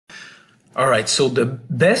All right. So the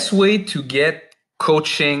best way to get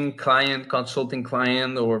coaching client, consulting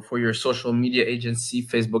client, or for your social media agency,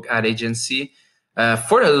 Facebook ad agency,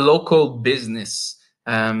 for a local business.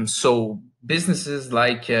 So businesses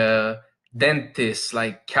like dentists,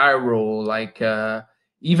 like chiro, like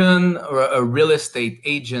even a real estate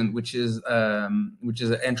agent, which is an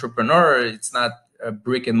entrepreneur. It's not a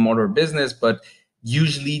brick and mortar business, but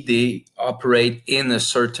usually they operate in a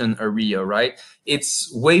certain area, right?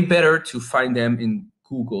 It's way better to find them in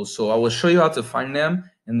Google. So I will show you how to find them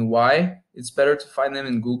and why it's better to find them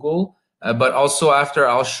in Google. But also after,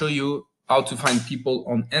 I'll show you how to find people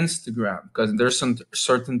on Instagram, because there's some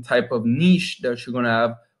certain type of niche that you're going to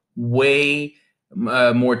have way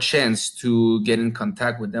more chance to get in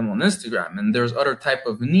contact with them on Instagram. And there's other type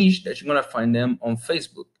of niche that you're going to find them on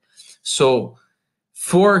Facebook. So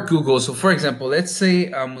for Google, so for example, let's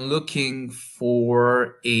say I'm looking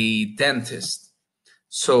for a dentist.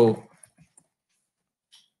 So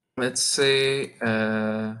let's say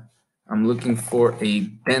I'm looking for a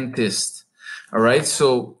dentist. All right.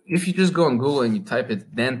 So if you just go on Google and you type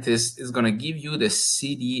it dentist, it's going to give you the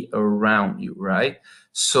city around you, right?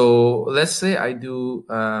 So let's say I do,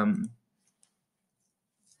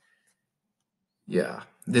 yeah,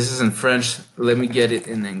 this is in French. Let me get it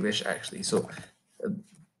in English actually. So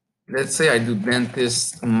let's say I do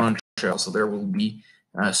dentist Montreal. So there will be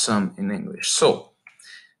some in English. So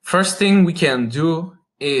first thing we can do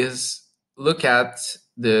is look at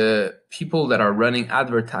the people that are running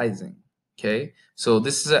advertising. Okay, so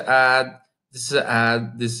this is an ad, this is an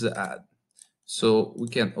ad, this is an ad. So we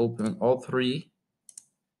can open all three.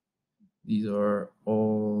 These are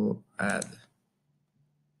all ad.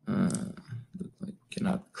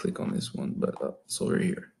 Cannot click on this one, but it's over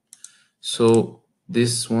here. So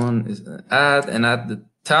this one is an ad, and at the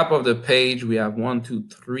top of the page we have 1, 2,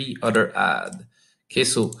 3 other ad. Okay,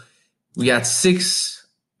 so we got 6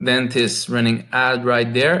 dentists running ad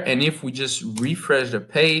right there, and if we just refresh the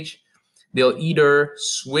page, they'll either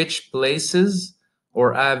switch places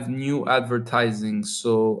or have new advertising.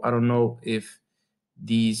 So I don't know if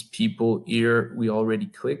these people here, we already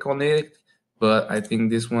click on it, but I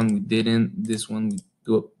think this one we didn't, this one we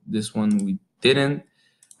do, this one we didn't.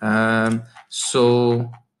 So,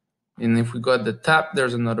 and if we got the top,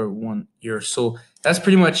 there's another one here. So that's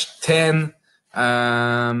pretty much 10.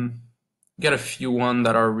 Got a few one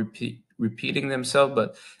that are repeating themselves,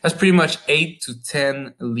 but that's pretty much 8 to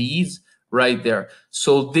 10 leads right there.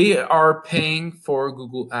 So they are paying for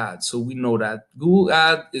Google Ads. So we know that Google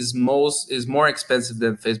Ad is more expensive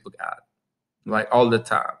than Facebook ad, like all the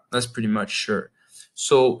time. That's pretty much sure.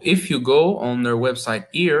 So if you go on their website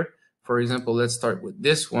here, for example, let's start with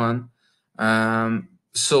this one.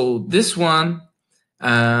 So this one,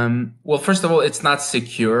 well, first of all, it's not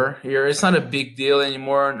secure here. It's not a big deal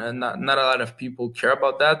anymore. And not a lot of people care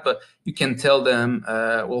about that, but you can tell them,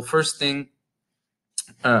 well, first thing,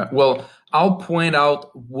 well, I'll point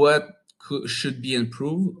out what should be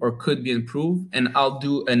improved or could be improved, and I'll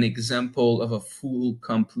do an example of a full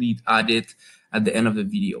complete audit at the end of the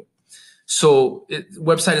video. So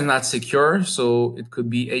website is not secure, so it could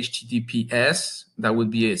be HTTPS. That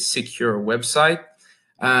would be a secure website.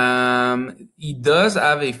 It does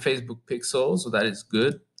have a Facebook pixel, so that is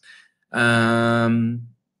good.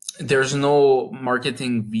 There's no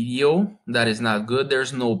marketing video. That is not good.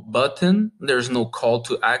 There's no button. There's no call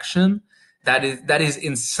to action. That is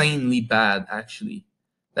insanely bad, actually.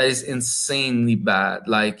 That is insanely bad.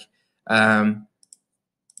 Like, that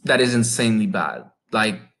is insanely bad.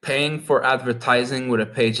 Like, paying for advertising with a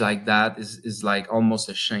page like that is like almost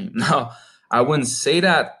a shame. Now, I wouldn't say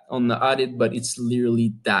that on the audit, but it's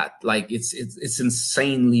literally that. Like, it's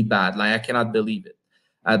insanely bad. Like, I cannot believe it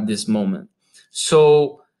at this moment.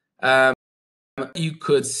 So you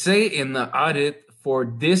could say in the audit for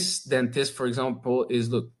this dentist, for example, is,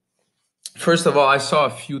 look, first of all, I saw a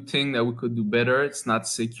few things that we could do better. It's not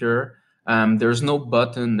secure. There's no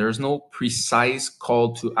button. There's no precise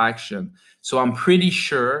call to action. So I'm pretty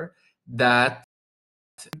sure that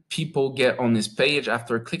people get on this page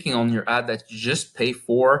after clicking on your ad that you just pay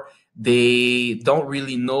for. They don't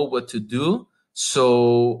really know what to do.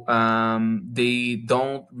 So they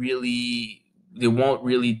won't really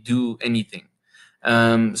do anything.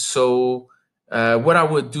 So what I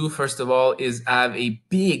would do, first of all, is have a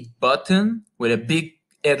big button with a big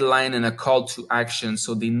headline and a call to action,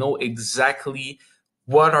 so they know exactly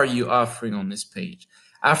what are you offering on this page.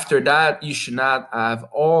 After that, you should not have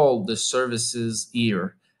all the services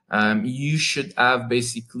here. You should have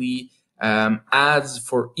basically ads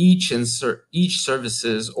for each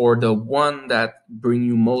services, or the one that bring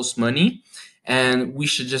you most money. And we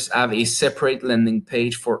should just have a separate landing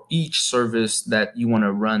page for each service that you want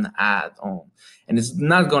to run ad on. And it's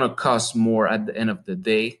not going to cost more at the end of the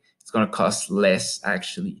day. It's going to cost less,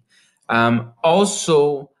 actually.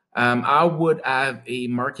 Also, I would have a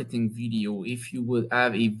marketing video. If you would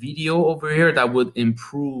have a video over here, that would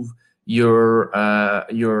improve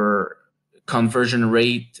your conversion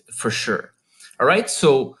rate for sure. All right.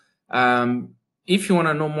 So if you want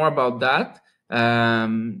to know more about that,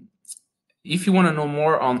 if you want to know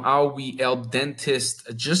more on how we help dentists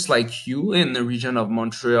just like you in the region of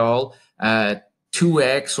Montreal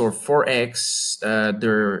 2x or 4x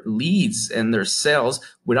their leads and their sales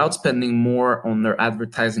without spending more on their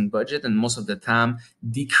advertising budget, and most of the time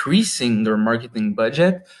decreasing their marketing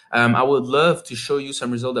budget, I would love to show you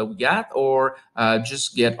some result that we got, or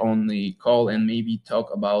just get on the call and maybe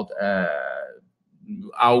talk about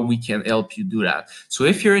how we can help you do that. So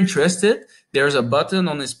if you're interested, there's a button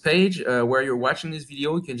on this page where you're watching this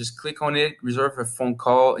video. You can just click on it, reserve a phone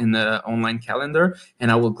call in the online calendar, and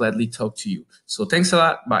I will gladly talk to you. So thanks a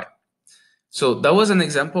lot. Bye. So that was an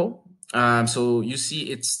example. So you see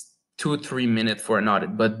it's 2 or 3 minutes for an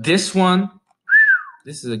audit, but this one,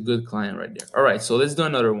 this is a good client right there. All right, so let's do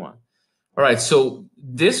another one. All right, so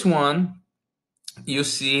this one, you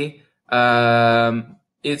see,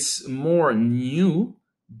 it's more new,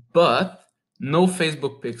 but no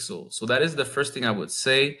Facebook pixel. So that is the first thing I would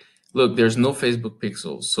say. Look, there's no Facebook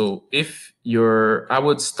pixel. So if I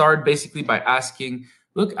would start basically by asking,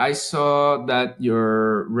 look, I saw that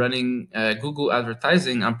you're running Google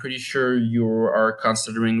advertising. I'm pretty sure you are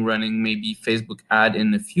considering running maybe Facebook ad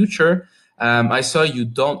in the future. I saw you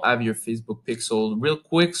don't have your Facebook pixel. Real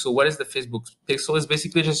quick, so what is the Facebook pixel? It's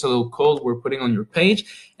basically just a little code we're putting on your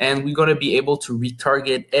page, and we're going to be able to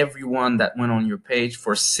retarget everyone that went on your page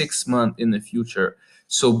for 6 months in the future.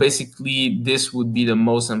 So basically, this would be the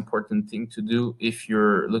most important thing to do if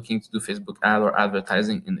you're looking to do Facebook ad or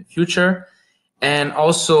advertising in the future. And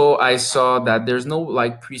also, I saw that there's no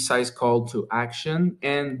like precise call to action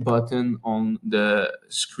and button on the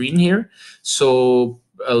screen here. So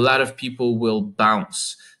a lot of people will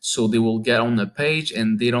bounce. So they will get on the page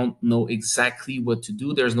and they don't know exactly what to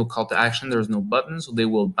do. There's no call to action. There's no button. So they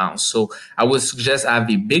will bounce. So I would suggest have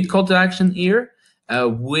a big call to action here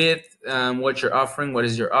with what you're offering, what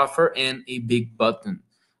is your offer, and a big button.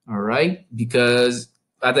 All right. Because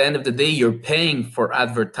at the end of the day, you're paying for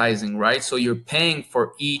advertising, right? So you're paying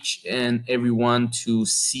for each and everyone to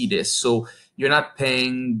see this. So you're not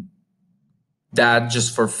paying that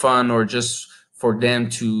just for fun or just for them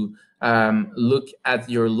to look at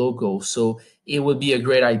your logo. So it would be a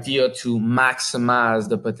great idea to maximize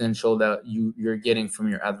the potential that you're getting from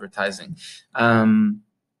your advertising. All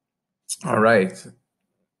right.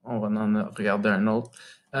 On va en regarder un autre.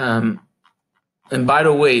 And by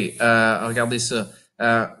the way, regardez ça.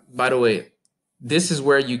 By the way, this is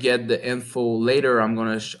where you get the info later. I'm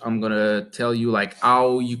gonna tell you like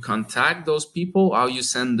how you contact those people, how you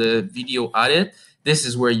send the video audit. This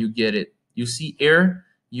is where you get it. You see here,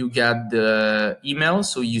 you got the email.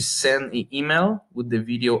 So you send an email with the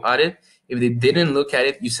video audit. If they didn't look at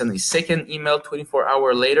it, you send a second email 24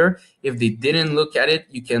 hours later. If they didn't look at it,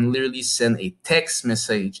 you can literally send a text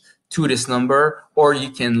message to this number, or you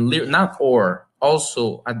can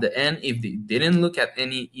also at the end, if they didn't look at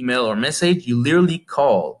any email or message, you literally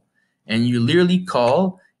call and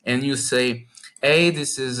you say, hey,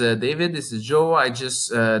 this is David, this is Joe. I just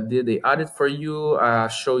did the audit for you.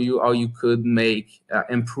 Show you how you could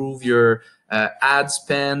improve your ad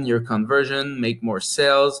spend, your conversion, make more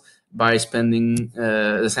sales by spending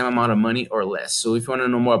the same amount of money or less. So if you want to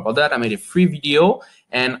know more about that, I made a free video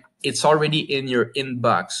and it's already in your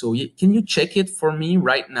inbox. So can you check it for me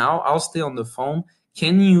right now? I'll stay on the phone.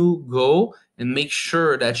 Can you go and make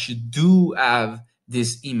sure that you do have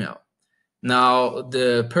this email? Now,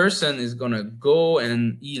 the person is going to go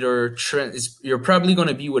and either you're probably going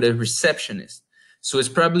to be with a receptionist. So it's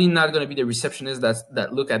probably not going to be the receptionist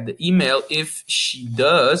that look at the email. If she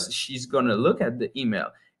does, she's going to look at the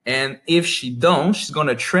email. And if she don't, she's going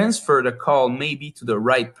to transfer the call maybe to the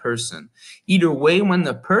right person. Either way, when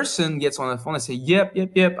the person gets on the phone and say, yep,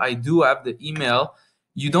 I do have the email,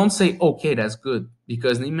 you don't say, okay, that's good,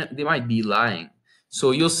 because they might be lying. So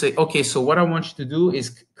you'll say, okay, so what I want you to do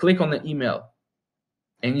is click on the email.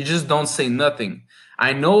 And you just don't say nothing.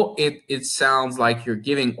 I know it sounds like you're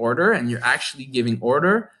giving order and you're actually giving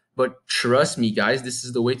order, but trust me, guys, this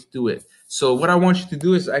is the way to do it. So what I want you to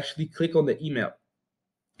do is actually click on the email.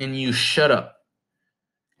 And you shut up.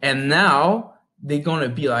 And now they're going to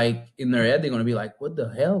be like, in their head, they're going to be like, what the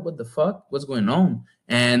hell? What the fuck? What's going on?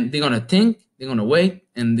 And they're going to think, they're going to wait,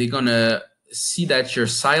 and they're going to see that you're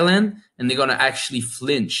silent, and they're going to actually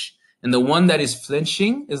flinch. And the one that is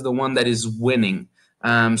flinching is the one that is winning.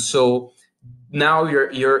 So now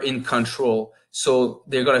you're in control. So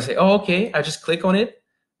they're going to say, oh, okay, I just click on it.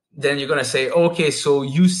 Then you're going to say, okay, so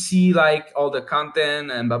you see like all the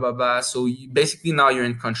content and blah, blah, blah. So basically now you're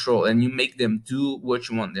in control, and you make them do what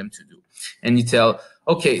you want them to do. And you tell,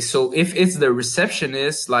 okay, so if it's the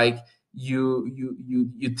receptionist, like you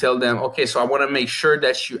tell them, okay, so I want to make sure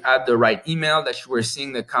that you add the right email, that you were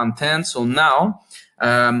seeing the content. So now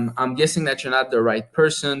I'm guessing that you're not the right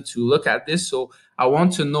person to look at this. So I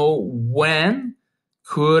want to know, when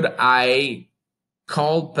could I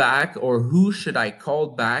call back, or who should I call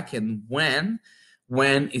back, and when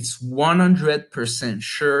it's 100%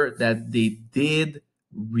 sure that they did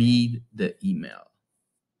read the email.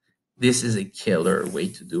 This is a killer way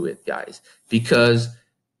to do it, guys, because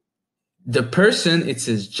the person, it's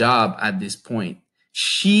his job at this point.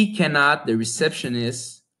 She cannot, the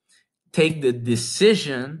receptionist, take the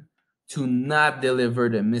decision to not deliver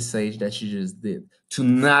the message that she just did, to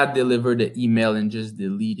not deliver the email and just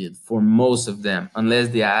delete it, for most of them, unless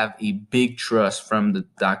they have a big trust from the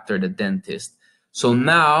doctor, the dentist. So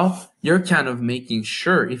now you're kind of making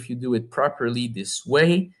sure, if you do it properly this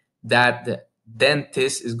way, that the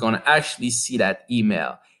dentist is going to actually see that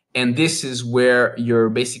email. And this is where you're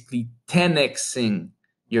basically 10xing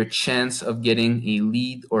your chance of getting a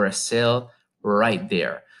lead or a sale right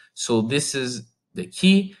there. So this is the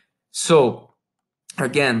key. So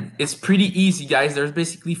again, it's pretty easy, guys. There's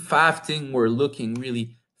basically 5 things we're looking,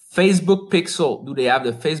 really. Facebook pixel. Do they have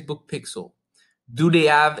the Facebook pixel? Do they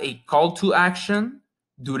have a call to action?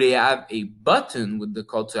 Do they have a button with the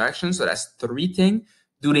call to action? So that's 3 things.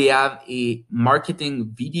 Do they have a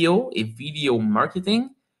marketing video, a video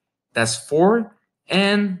marketing? That's 4.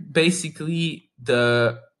 And basically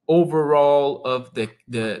the overall of the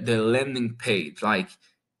landing page, like,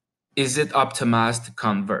 is it optimized to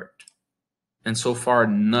convert? And so far,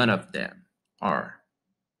 none of them are,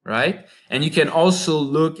 right? And you can also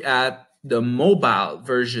look at the mobile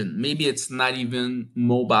version. Maybe it's not even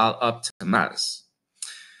mobile optimized.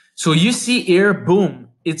 So you see here, boom,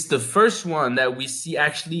 it's the first one that we see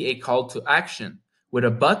actually a call to action with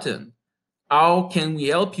a button. How can we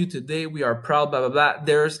help you today? We are proud, blah, blah,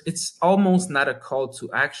 blah. It's almost not a call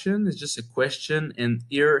to action. It's just a question. And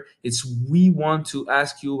here it's, we want to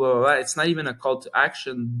ask you, blah, blah, blah. It's not even a call to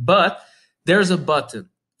action, but there's a button,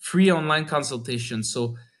 free online consultation.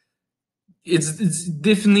 So it's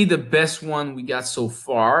definitely the best one we got so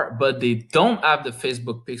far, but they don't have the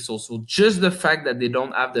Facebook pixel. So just the fact that they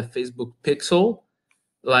don't have the Facebook pixel,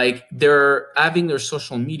 like, they're having their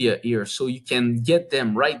social media here, so you can get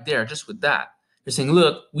them right there just with that. They're saying,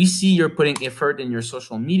 look, we see you're putting effort in your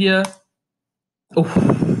social media.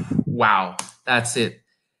 Oh, wow, that's it.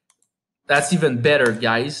 That's even better,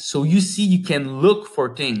 guys. So you see, you can look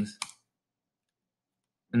for things.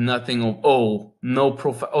 Nothing. Oh, no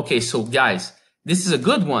profile. Okay, so guys, this is a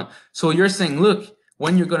good one. So you're saying, look,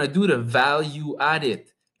 when you're going to do the value added,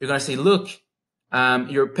 you're going to say, look,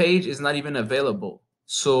 your page is not even available.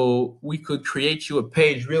 So we could create you a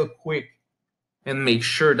page real quick and make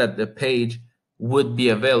sure that the page would be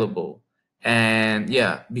available. And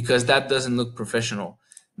yeah, because that doesn't look professional.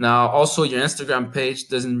 Now, also your Instagram page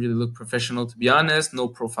doesn't really look professional, to be honest. No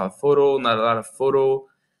profile photo, not a lot of photo.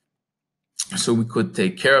 So we could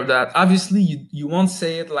take care of that. Obviously, you won't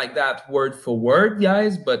say it like that word for word,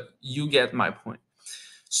 guys, but you get my point.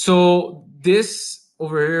 So this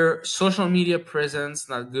over here, social media presence,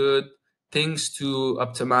 not good. Things to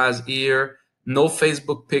optimize here. No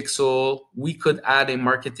Facebook pixel. We could add a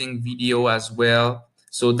marketing video as well.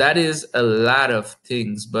 So that is a lot of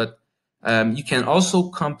things, but you can also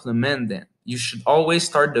complement them. You should always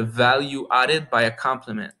start the value added by a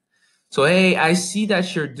compliment. So, hey, I see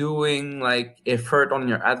that you're doing like effort on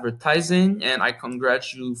your advertising, and I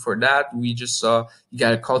congratulate you for that. We just saw you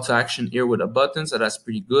got a call to action here with a button, so that's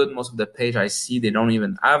pretty good. Most of the page I see, they don't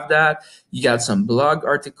even have that. You got some blog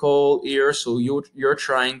article here, so you're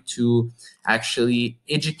trying to actually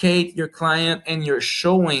educate your client, and you're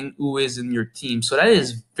showing who is in your team. So that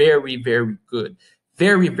is very, very good.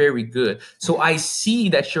 Very, very good. So I see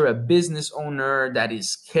that you're a business owner that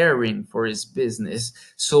is caring for his business.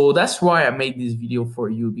 So that's why I made this video for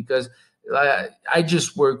you, because I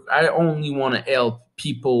only want to help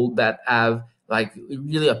people that have like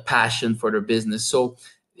really a passion for their business. So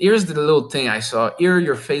here's the little thing I saw here,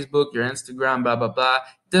 your Facebook, your Instagram, blah, blah, blah.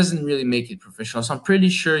 Doesn't really make it professional. So I'm pretty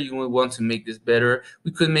sure you will want to make this better.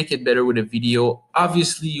 We could make it better with a video.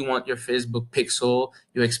 Obviously, you want your Facebook pixel.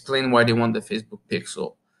 You explain why they want the Facebook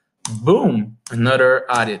pixel. Boom, another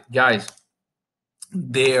audit. Guys,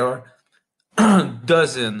 there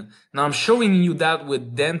dozen. Now I'm showing you that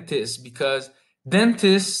with dentists because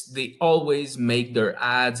dentists, they always make their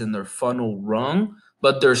ads and their funnel wrong,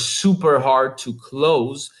 but they're super hard to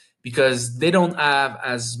close because they don't have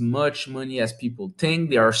as much money as people think.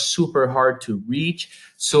 They are super hard to reach.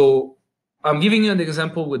 So I'm giving you an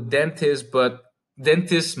example with dentists, but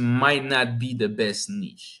dentists might not be the best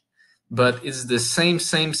niche, but it's the same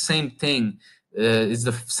thing. It's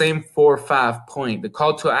the same 4 or 5 point: the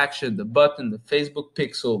call to action, the button, the Facebook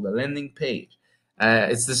pixel, the landing page.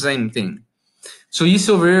 It's the same thing. So you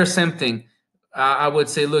see over here, same thing. I would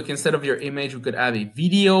say, look, instead of your image, we could have a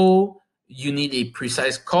video. You need a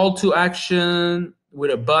precise call to action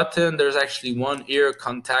with a button. There's actually one here: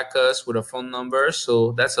 contact us with a phone number.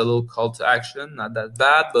 So that's a little call to action, not that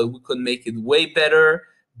bad, but we could make it way better.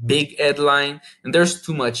 Big headline, and there's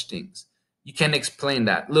too much things. You can explain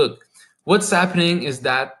that. Look, what's happening is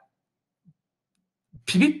that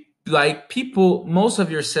people, most of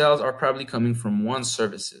your sales are probably coming from one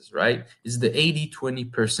services, right? It's the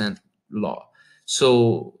 80-20% law.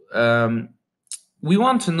 So we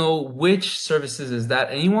want to know which services is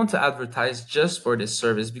that, and you want to advertise just for this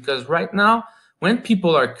service, because right now when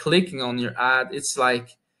people are clicking on your ad, it's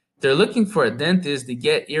like they're looking for a dentist. They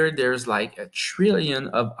get here, there's like a trillion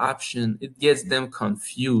of options. It gets them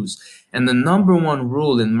confused. And the number one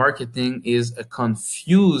rule in marketing is a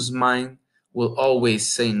confused mind will always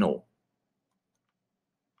say no.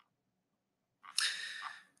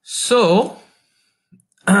 So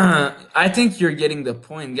I think you're getting the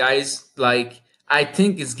point, guys. Like, I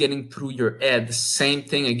think it's getting through your head. The same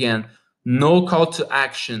thing again: no call to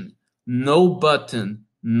action, no button,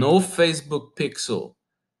 no Facebook pixel.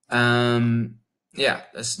 Yeah,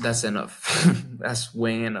 that's enough. That's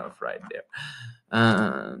way enough right there.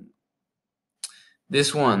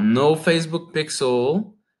 This one: no Facebook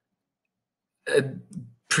pixel,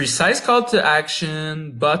 precise call to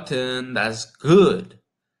action, button. That's good.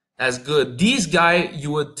 That's good. These guys,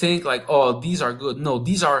 you would think like, oh, these are good. No,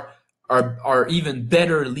 these are even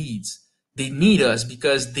better leads. They need us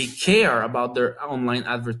because they care about their online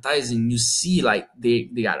advertising. You see, like they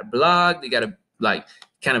got a blog, they got a like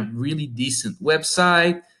kind of really decent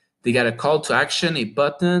website, they got a call to action, a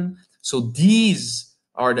button. So these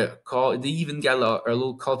are the call. They even got a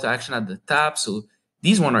little call to action at the top. So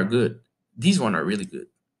these one are good. These one are really good.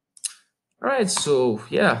 All right. So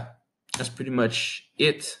yeah, that's pretty much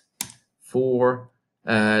it for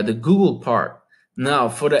the Google part. Now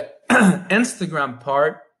for the Instagram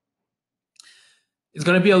part, it's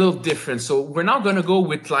going to be a little different. So we're now going to go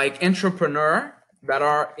with like entrepreneur that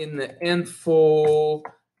are in the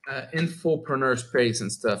infopreneur space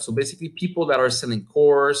and stuff. So basically people that are selling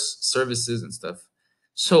course, services and stuff.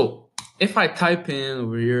 So if I type in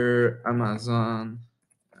over here, Amazon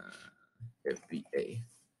FBA,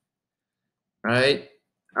 right?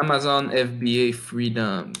 Amazon FBA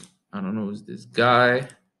Freedom. I don't know who's this guy,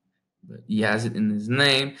 but he has it in his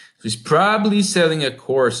name. So he's probably selling a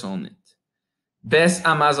course on it. Best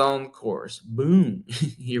Amazon course. Boom.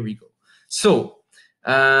 Here we go. So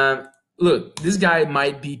look, this guy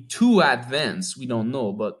might be too advanced. We don't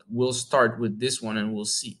know, but we'll start with this one and we'll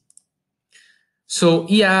see. So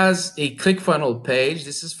he has a ClickFunnels page.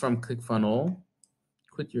 This is from ClickFunnels.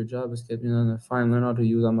 Quit your job, escape on fine, learn how to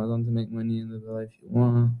use Amazon to make money and live the life you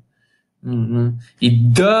want. He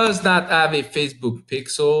does not have a Facebook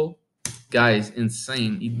pixel. Guys,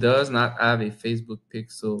 insane. He does not have a Facebook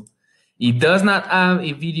pixel. He does not have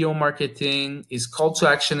a video marketing. His call to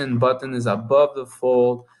action and button is above the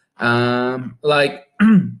fold. Like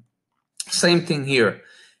same thing here.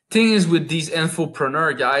 Thing is with these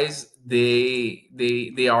infopreneur guys, they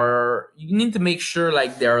are, you need to make sure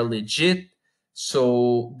like they are legit.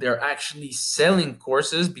 So they're actually selling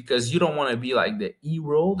courses, because you don't want to be like the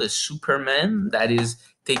hero, the Superman that is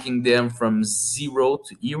taking them from zero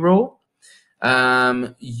to hero.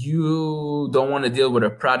 You don't want to deal with a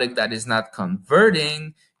product that is not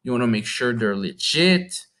converting. You want to make sure they're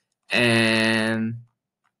legit. And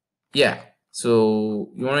yeah,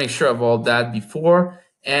 so you want to make sure of all that before.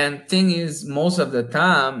 And thing is, most of the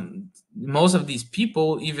time, most of these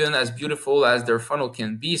people, even as beautiful as their funnel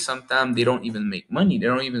can be, sometimes they don't even make money. They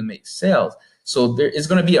don't even make sales. So there is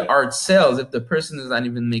going to be a hard sales if the person is not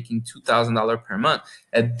even making $2,000 per month.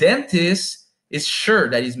 A dentist is sure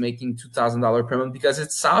that he's making $2,000 per month because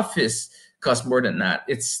its office costs more than that.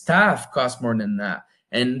 Its staff costs more than that.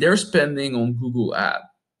 And they're spending on Google Ads,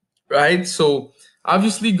 right? So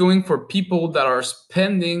obviously going for people that are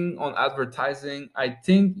spending on advertising, I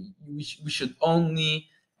think we should only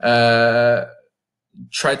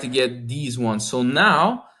try to get these ones. So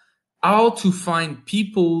now, how to find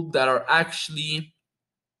people that are actually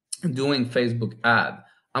doing Facebook ad.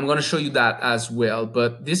 I'm going to show you that as well,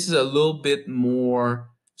 but this is a little bit more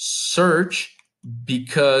search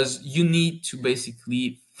because you need to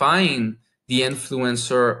basically find the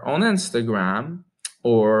influencer on Instagram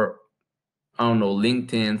or, I don't know,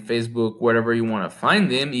 LinkedIn, Facebook, wherever you want to find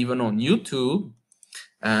them, even on YouTube.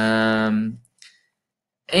 And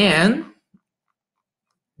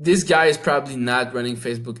this guy is probably not running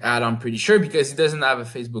Facebook ad, I'm pretty sure, because he doesn't have a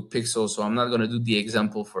Facebook pixel. So I'm not going to do the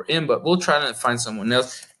example for him, but we'll try to find someone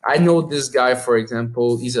else. I know this guy, for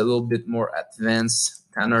example, he's a little bit more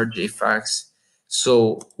advanced, Tanner 𝐍𝐸𝐴𝐻.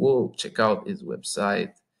 So we'll check out his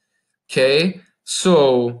website. Okay.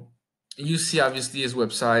 So you see, obviously, his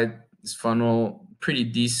website, his funnel, pretty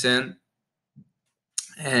decent.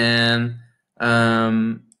 And,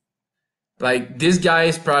 like, this guy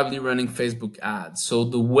is probably running Facebook ads. So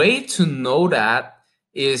the way to know that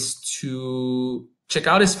is to check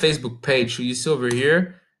out his Facebook page. So you see over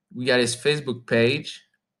here, we got his Facebook page.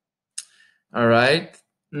 All right.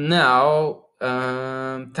 Now,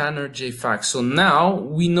 Tanner 𝐍𝐸𝐴𝐻. So now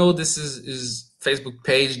we know this is his Facebook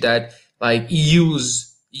page that like he use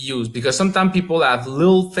because sometimes people have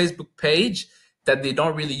little Facebook page that they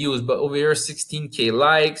don't really use, but over here 16K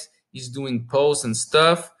likes, he's doing posts and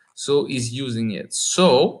stuff. So he's using it.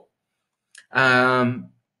 So we're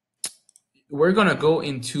going to go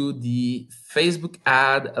into the Facebook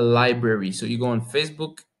ad library. So you go on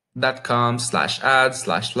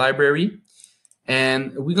facebook.com/ad/library,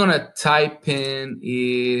 and we're going to type in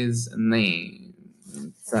his name,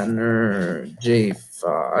 Tanner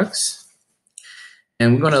𝐍𝐸𝐴𝐻.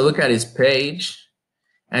 And we're going to look at his page.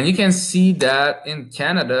 And you can see that in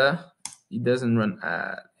Canada, he doesn't run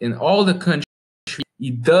ad. In all the countries, he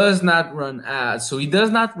does not run ads. So he does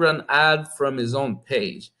not run ad from his own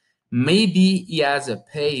page. Maybe he has a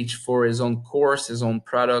page for his own course, his own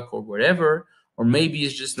product, or whatever, or maybe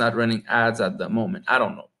he's just not running ads at the moment. I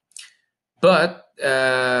don't know. But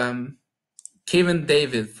Kevin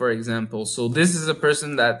David, for example, so this is a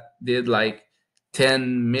person that did like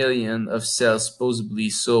 10 million of sales supposedly.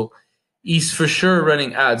 So he's for sure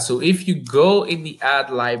running ads. So if you go in the ad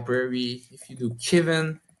library, if you do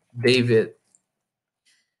Kevin David,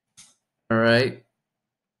 all right,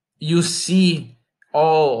 you see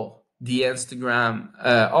all the Instagram,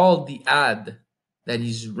 all the ad that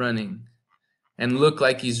he's running, and look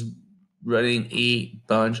like he's running a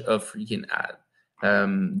bunch of freaking ad.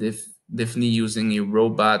 Definitely using a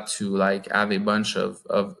robot to like have a bunch of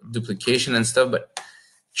duplication and stuff, but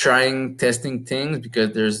testing things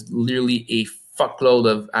because there's literally a fuckload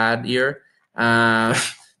of ad here.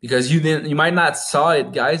 Because you might not saw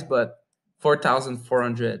it, guys, but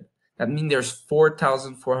 4,400. That means there's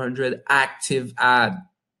 4,400 active ad.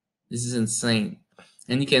 This is insane.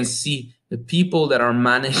 And you can see the people that are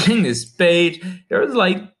managing this page. There's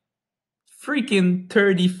like freaking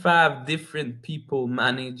 35 different people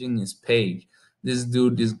managing his page. This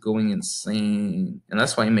dude is going insane. And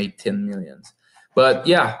that's why he made 10 millions. But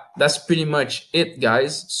yeah, that's pretty much it,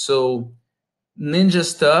 guys. So ninja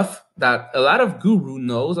stuff that a lot of guru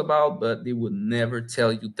knows about, but they would never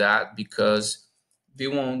tell you that because they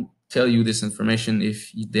won't tell you this information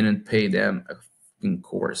if you didn't pay them a fucking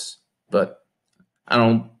course. But I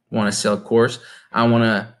don't want to sell course. I want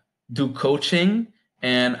to do coaching,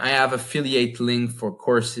 and I have affiliate link for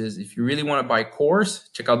courses. If you really want to buy course,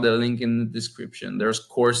 check out the link in the description. There's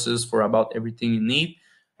courses for about everything you need.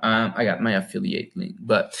 I got my affiliate link.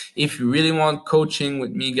 But if you really want coaching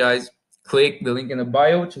with me, guys, click the link in the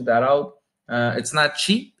bio, check that out. It's not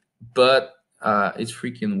cheap, but it's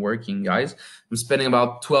freaking working, guys. I'm spending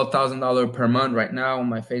about $12,000 per month right now on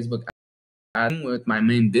my Facebook ad with my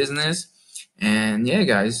main business. And yeah,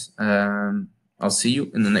 guys, I'll see you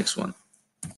in the next one.